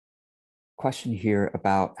question here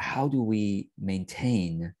about how do we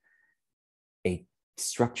maintain a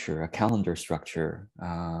structure, a calendar structure,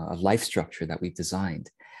 a life structure that we've designed.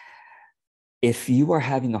 If you are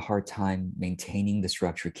having a hard time maintaining the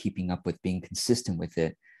structure, keeping up with being consistent with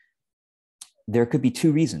it, there could be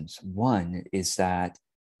two reasons. One is that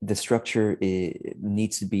the structure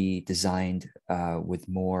needs to be designed with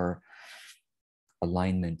more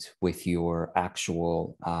alignment with your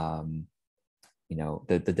actual,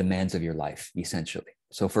 the demands of your life, essentially.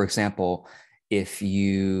 So for example,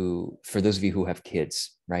 for those of you who have kids,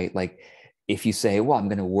 right? Like if you say, well, I'm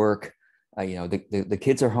going to work, the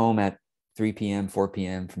kids are home at 3 p.m., 4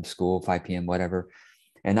 p.m. from school, 5 p.m., whatever.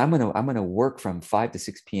 And I'm going to work from 5 to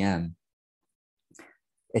 6 p.m.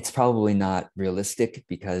 It's probably not realistic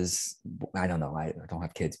because I don't know, I don't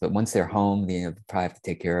have kids, but once they're home, you probably have to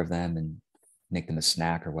take care of them and make them a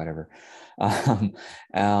snack or whatever.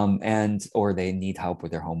 Or they need help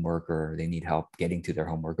with their homework, or they need help getting to their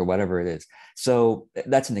homework, or whatever it is. So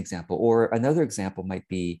that's an example. Or another example might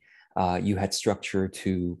be you had structure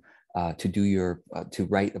to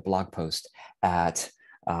write a blog post at,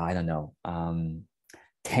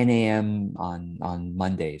 10 a.m. on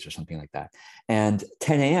Mondays or something like that. And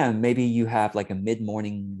 10 a.m., maybe you have like a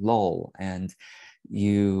mid-morning lull and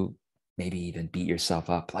you maybe even beat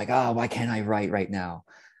yourself up like, oh, why can't I write right now?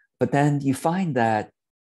 But then you find that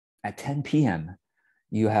at 10 p.m.,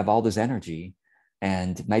 you have all this energy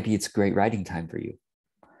and maybe it's great writing time for you.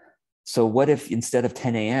 So what if instead of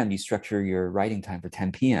 10 a.m., you structure your writing time for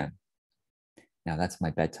 10 p.m.? Now that's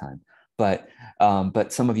my bedtime. But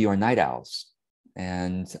some of you are night owls.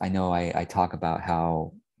 And I know I talk about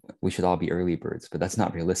how we should all be early birds, but that's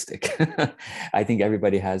not realistic. I think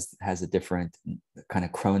everybody has a different kind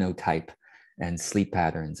of chronotype and sleep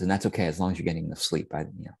patterns, and that's okay as long as you're getting enough sleep.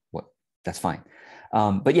 That's fine.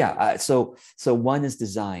 So one is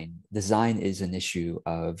design. Design is an issue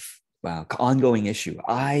of ongoing issue.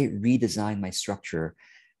 I redesign my structure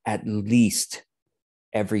at least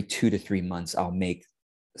every 2 to 3 months. I'll make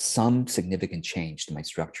some significant change to my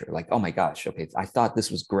structure. Like, oh my gosh, okay, I thought this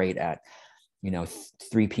was great at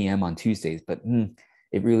 3 p.m. on Tuesdays, but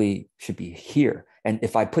it really should be here. And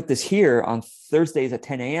if I put this here on Thursdays at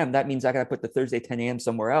 10 a.m., that means I got to put the Thursday 10 a.m.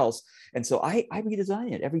 somewhere else. And so I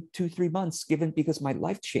redesign it every 2-3 months, because my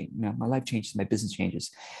life changes, my business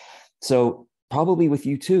changes. So probably with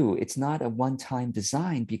you too, it's not a one-time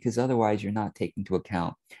design, because otherwise you're not taking into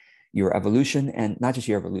account your evolution, and not just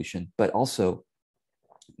your evolution, but also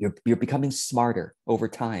you're becoming smarter over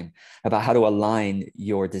time about how to align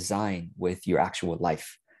your design with your actual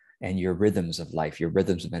life and your rhythms of life, your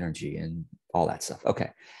rhythms of energy and all that stuff. Okay.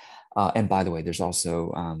 And by the way, there's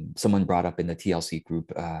also someone brought up in the TLC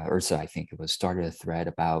group, Ursa, I think it was, started a thread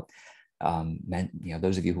about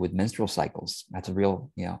those of you who with menstrual cycles. That's a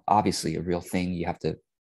real, obviously a real thing you have to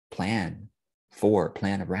plan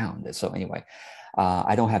around. So anyway,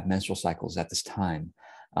 I don't have menstrual cycles at this time.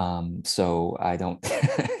 So I don't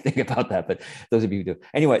think about that, but those of you who do.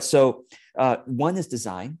 Anyway, so one is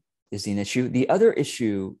design is the issue. The other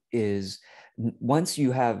issue is once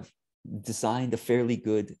you have designed a fairly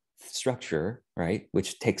good structure, right,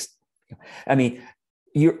 which takes,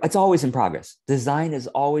 it's always in progress. Design is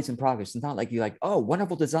always in progress. It's not like you're like, oh,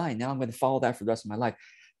 wonderful design, now I'm going to follow that for the rest of my life.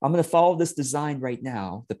 I'm going to follow this design right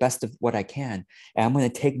now, the best of what I can, and I'm going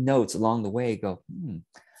to take notes along the way. Go,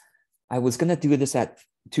 I was going to do this at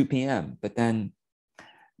 2 p.m., but then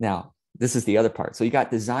now this is the other part. So you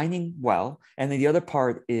got designing well, and then the other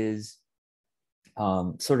part is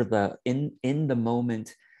sort of the in the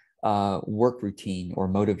moment work routine or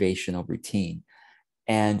motivational routine.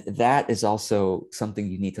 And that is also something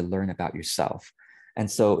you need to learn about yourself. And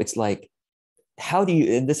so it's like,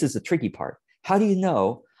 and this is the tricky part, how do you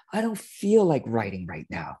know, I don't feel like writing right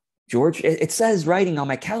now, George? It says writing on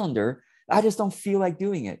my calendar, I just don't feel like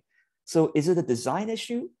doing it. So is it a design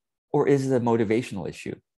issue or is it a motivational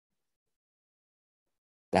issue?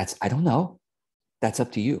 I don't know. That's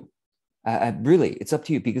up to you. Really, it's up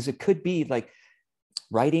to you, because it could be like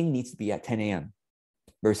writing needs to be at 10 a.m.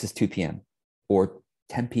 versus 2 p.m. or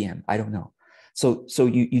 10 p.m. I don't know. So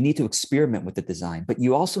you need to experiment with the design, but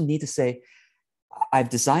you also need to say, I've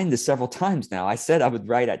designed this several times now. I said I would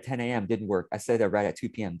write at 10 a.m. didn't work. I said I'd write at 2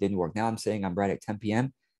 p.m. didn't work. Now I'm saying I'm writing at 10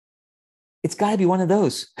 p.m. It's got to be one of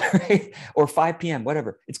those, right? Or 5 p.m.,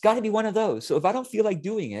 whatever. It's got to be one of those. So if I don't feel like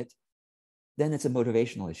doing it, then it's a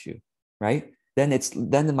motivational issue, right? Then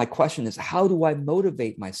my question is, how do I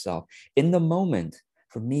motivate myself in the moment?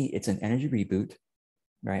 For me, it's an energy reboot,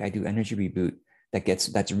 right? I do energy reboot that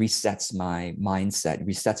resets my mindset,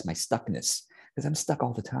 resets my stuckness, because I'm stuck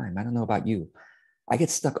all the time. I don't know about you. I get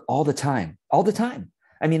stuck all the time.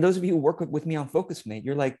 I mean, those of you who work with me on Focus Mate,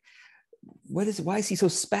 you're like, why is he so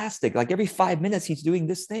spastic? Like every 5 minutes he's doing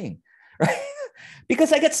this thing, right?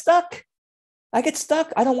 Because I get stuck. I get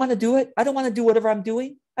stuck. I don't want to do it. I don't want to do whatever I'm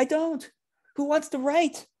doing. I don't. Who wants to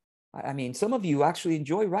write? I mean, some of you actually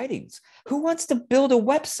enjoy writings. Who wants to build a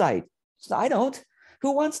website? I don't.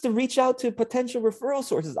 Who wants to reach out to potential referral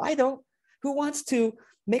sources? I don't. Who wants to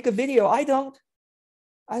make a video? I don't.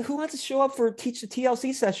 Who wants to show up for teach the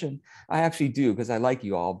TLC session? I actually do, because I like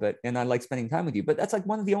you all, and I like spending time with you. But that's like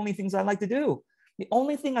one of the only things I like to do. The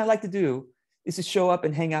only thing I like to do is to show up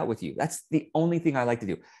and hang out with you. That's the only thing I like to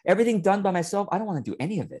do. Everything done by myself, I don't want to do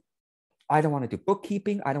any of it. I don't want to do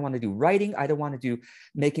bookkeeping. I don't want to do writing. I don't want to do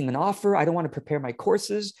making an offer. I don't want to prepare my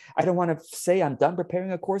courses. I don't want to say I'm done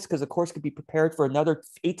preparing a course, because a course could be prepared for another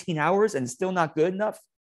 18 hours and still not good enough.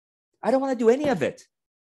 I don't want to do any of it.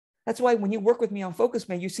 That's why when you work with me on Focus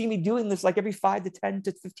Man, you see me doing this like every 5 to 10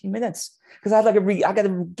 to 15 minutes, because I got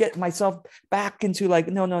to get myself back into like,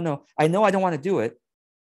 no. I know I don't want to do it,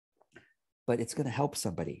 but it's going to help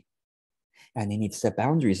somebody. And I need to set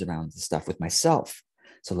boundaries around the stuff with myself.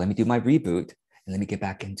 So let me do my reboot and let me get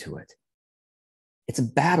back into it. It's a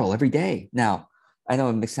battle every day. Now, I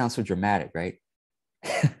know it sounds so dramatic, right?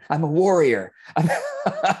 I'm a warrior.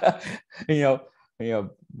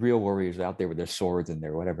 Real warriors out there with their swords and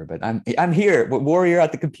their whatever, but I'm here, warrior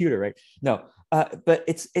at the computer, right? No, but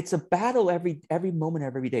it's a battle every moment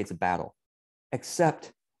of every day. It's a battle,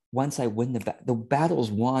 except once I win the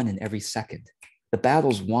battle's won in every second. The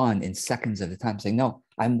battle's won in seconds at a time, saying, no,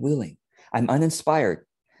 I'm willing. I'm uninspired.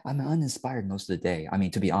 I'm uninspired most of the day. I mean,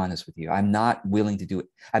 to be honest with you, I'm not willing to do it.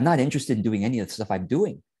 I'm not interested in doing any of the stuff I'm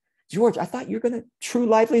doing. George, I thought you're going to true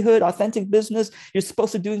livelihood, authentic business. You're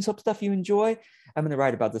supposed to doing some stuff you enjoy. I'm going to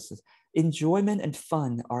write about this. Enjoyment and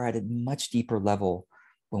fun are at a much deeper level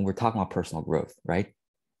when we're talking about personal growth, right?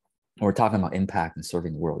 When we're talking about impact and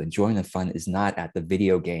serving the world. Enjoyment and fun is not at the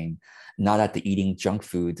video game, not at the eating junk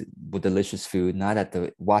food with delicious food, not at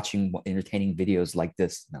the watching entertaining videos like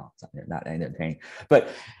this. No, it's not entertaining. But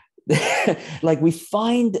like we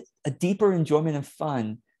find a deeper enjoyment and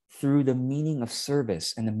fun through the meaning of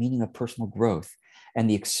service and the meaning of personal growth and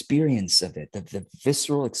the experience of it, the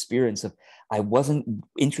visceral experience of, I wasn't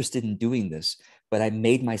interested in doing this, but I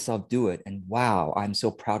made myself do it. And wow, I'm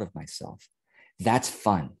so proud of myself. That's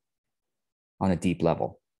fun on a deep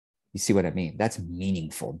level. You see what I mean? That's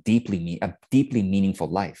meaningful, a deeply meaningful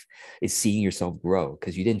life is seeing yourself grow,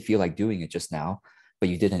 because you didn't feel like doing it just now, but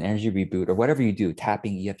you did an energy reboot or whatever you do,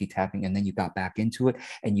 tapping, EFT tapping, and then you got back into it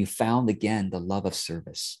and you found again the love of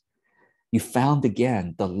service. You found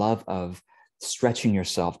again the love of stretching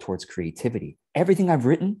yourself towards creativity. Everything I've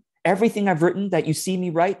written that you see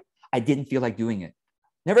me write, I didn't feel like doing it.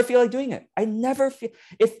 Never feel like doing it. I never feel,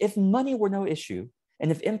 if money were no issue and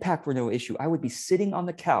if impact were no issue, I would be sitting on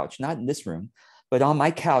the couch, not in this room, but on my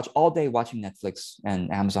couch all day watching Netflix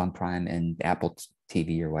and Amazon Prime and Apple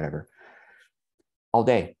TV or whatever. All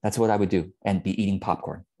day. That's what I would do, and be eating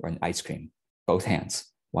popcorn or an ice cream, both hands,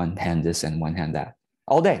 one hand this and one hand that.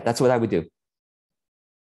 All day. That's what I would do.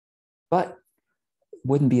 But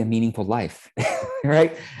wouldn't be a meaningful life,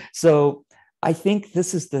 right? So I think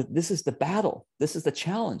this is the battle. This is the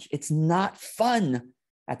challenge. It's not fun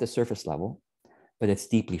at the surface level, but it's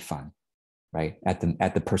deeply fun, right? At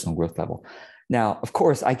the personal growth level. Now, of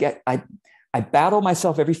course, I battle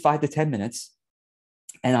myself every 5 to 10 minutes.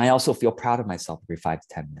 And I also feel proud of myself every 5 to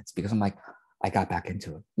 10 minutes, because I'm like, I got back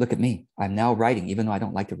into it. Look at me. I'm now writing, even though I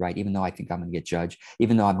don't like to write, even though I think I'm going to get judged,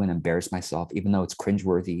 even though I'm going to embarrass myself, even though it's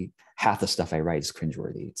cringeworthy. Half the stuff I write is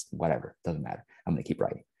cringeworthy. It's whatever. Doesn't matter. I'm going to keep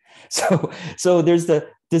writing. So there's the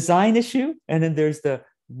design issue. And then there's the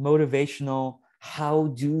motivational. How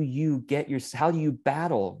do you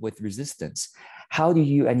battle with resistance? How do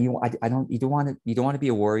you, and you don't want to be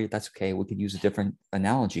a warrior. That's okay. We could use a different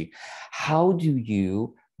analogy. How do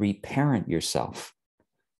you reparent yourself?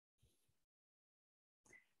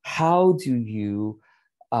 How do you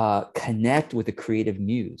connect with the creative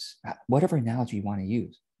muse? Whatever analogy you want to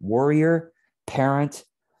use. Warrior, parent,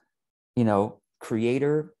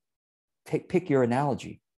 creator. Pick your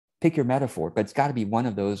analogy. Pick your metaphor, but it's got to be one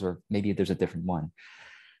of those, or maybe there's a different one.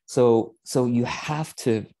 So you have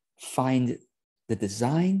to find the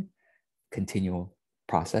design, continual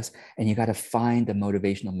process, and you got to find the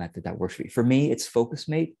motivational method that works for you. For me, it's Focus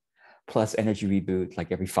Mate plus energy reboot,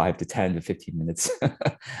 like every 5 to 10 to 15 minutes.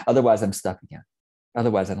 Otherwise, I'm stuck again.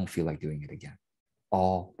 Otherwise, I don't feel like doing it again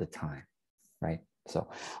all the time, right? So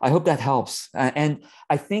I hope that helps. And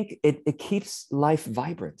I think it keeps life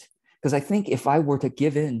vibrant, because I think if I were to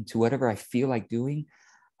give in to whatever I feel like doing,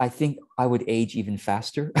 I think I would age even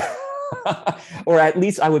faster. Or at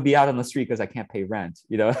least I would be out on the street because I can't pay rent.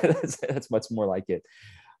 That's much more like it.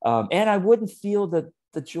 And I wouldn't feel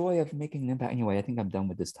the joy of making an impact. Anyway, I think I'm done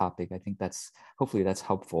with this topic. I think hopefully that's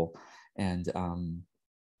helpful. And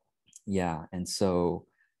yeah, and so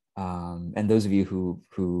and those of you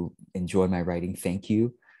who enjoy my writing, thank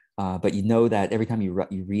you. But you know that every time you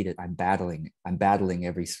read it, I'm battling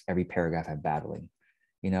every paragraph. I'm battling,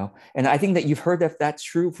 and I think that you've heard that that's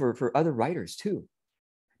true for other writers too.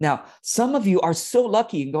 Now, some of you are so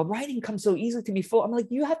lucky and go, writing comes so easily to me full. I'm like,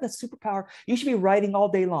 you have that superpower. You should be writing all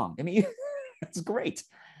day long. I mean, that's great.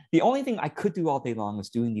 The only thing I could do all day long is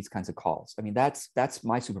doing these kinds of calls. I mean, that's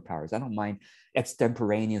my superpowers. I don't mind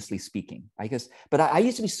extemporaneously speaking, I guess. But I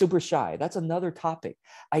used to be super shy. That's another topic.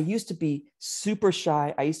 I used to be super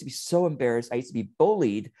shy. I used to be so embarrassed. I used to be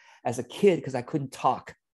bullied as a kid because I couldn't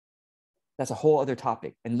talk. That's a whole other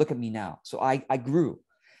topic. And look at me now. So I grew.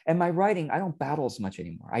 And my writing, I don't battle as much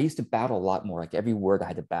anymore. I used to battle a lot more. Like every word I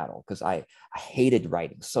had to battle because I hated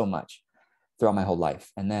writing so much throughout my whole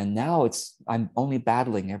life. And then now I'm only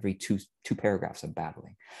battling every two paragraphs. I'm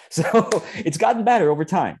battling. So it's gotten better over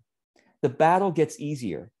time. The battle gets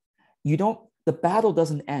easier. The battle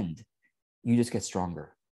doesn't end. You just get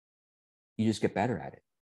stronger. You just get better at it.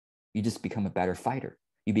 You just become a better fighter.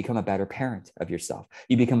 You become a better parent of yourself.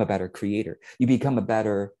 You become a better creator. You become a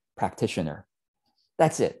better practitioner.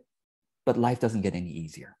 That's it. But life doesn't get any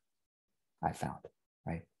easier, I found,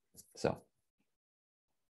 right? So